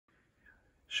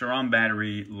Sur-Ron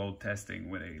Battery load testing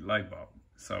with a light bulb.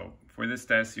 So for this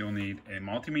test, you'll need a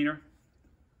multimeter.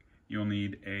 You'll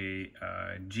need a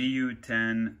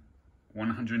GU10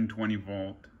 120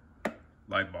 volt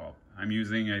light bulb. I'm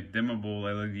using a dimmable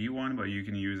LED one, but you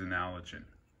can use an halogen.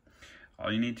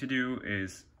 All you need to do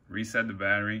is reset the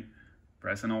battery,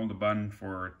 press and hold the button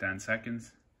for 10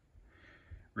 seconds.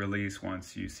 Release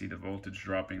once you see the voltage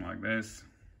dropping like this.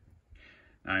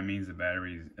 Now it means the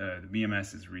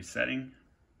BMS is resetting.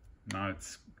 Now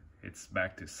it's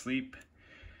back to sleep.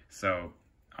 So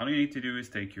all you need to do is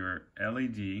take your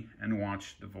LED and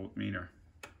watch the voltmeter.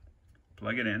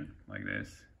 Plug it in like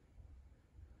this.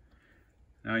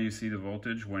 Now you see the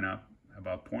voltage went up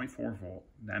about 0.4 volt.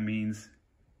 That means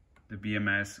the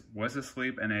BMS was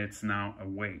asleep and it's now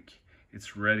awake.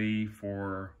 It's ready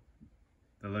for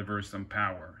deliver some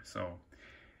power. So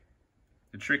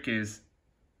the trick is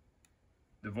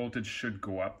the voltage should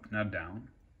go up, not down.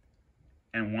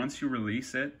 And once you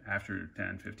release it after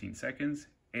 10-15 seconds,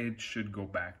 it should go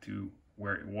back to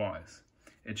where it was.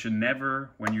 It should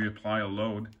never, when you apply a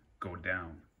load, go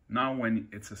down. Not when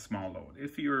it's a small load.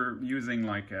 If you're using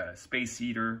like a space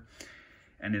heater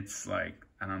and it's like,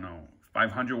 I don't know,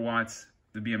 500 watts,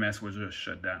 the BMS will just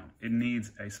shut down. It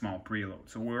needs a small preload.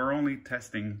 So we're only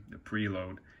testing the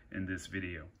preload in this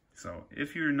video. So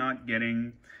if you're not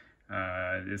getting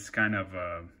this kind of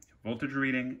voltage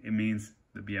reading, it means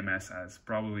the BMS has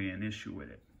probably an issue with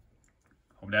it.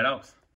 Hope that helps.